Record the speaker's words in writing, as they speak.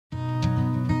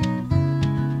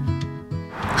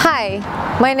Hi,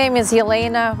 my name is Lic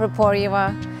R.E,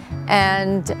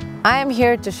 and I am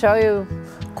here to show you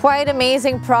quite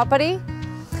amazing property.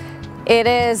 It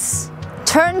is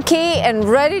turnkey and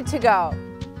ready to go.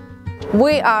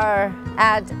 We are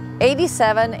at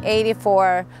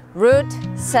 8784 Route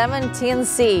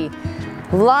 17C.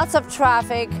 Lots of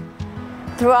traffic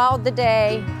throughout the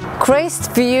day.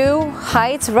 Crest View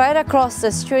Heights right across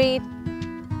the street.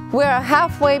 We are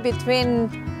halfway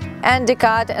between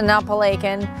Endicott and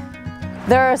Appalachian.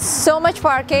 There is so much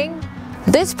parking.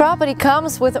 This property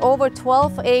comes with over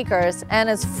 12 acres and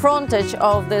is frontage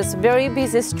of this very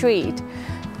busy street.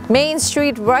 Main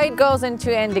Street right goes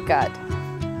into Endicott.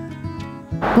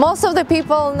 Most of the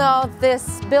people know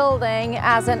this building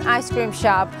as an ice cream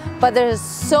shop, but there is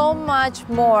so much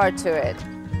more to it.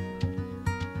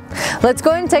 Let's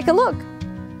go and take a look.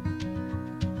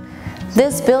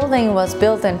 This building was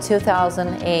built in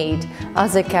 2008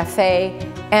 as a cafe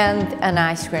and an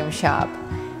ice cream shop.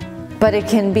 But it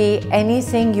can be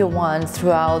anything you want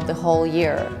throughout the whole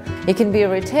year. It can be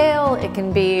retail, it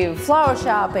can be flower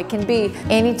shop, it can be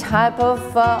any type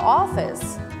of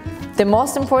office. The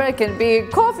most important can be a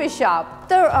coffee shop.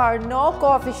 There are no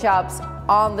coffee shops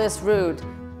on this route.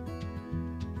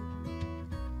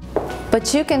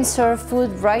 But you can serve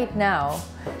food right now.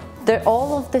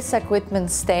 All of this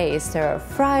equipment stays. There are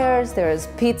fryers, there is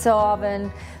pizza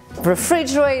oven,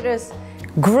 refrigerators,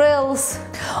 grills,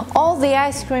 all the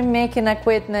ice cream making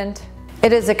equipment.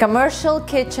 It is a commercial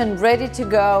kitchen ready to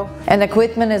go, and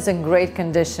equipment is in great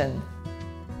condition.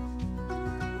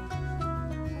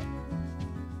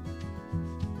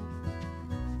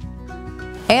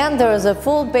 And there is a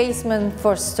full basement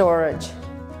for storage.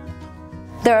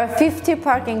 There are 50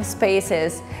 parking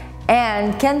spaces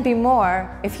and can be more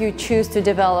if you choose to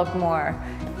develop more.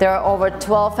 There are over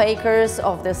 12 acres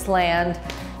of this land,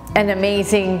 an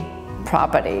amazing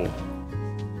property.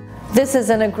 This is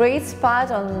in a great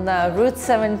spot on Route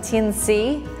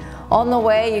 17C. On the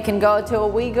way you can go to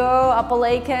Owego,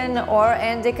 Appalachian or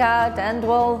Endicott,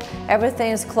 Endwell.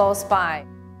 Everything is close by.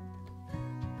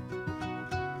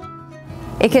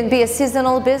 It can be a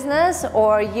seasonal business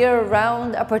or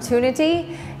year-round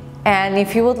opportunity. And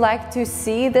if you would like to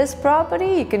see this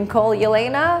property, you can call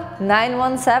Yelena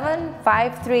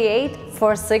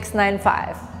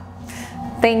 917-538-4695.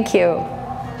 Thank you.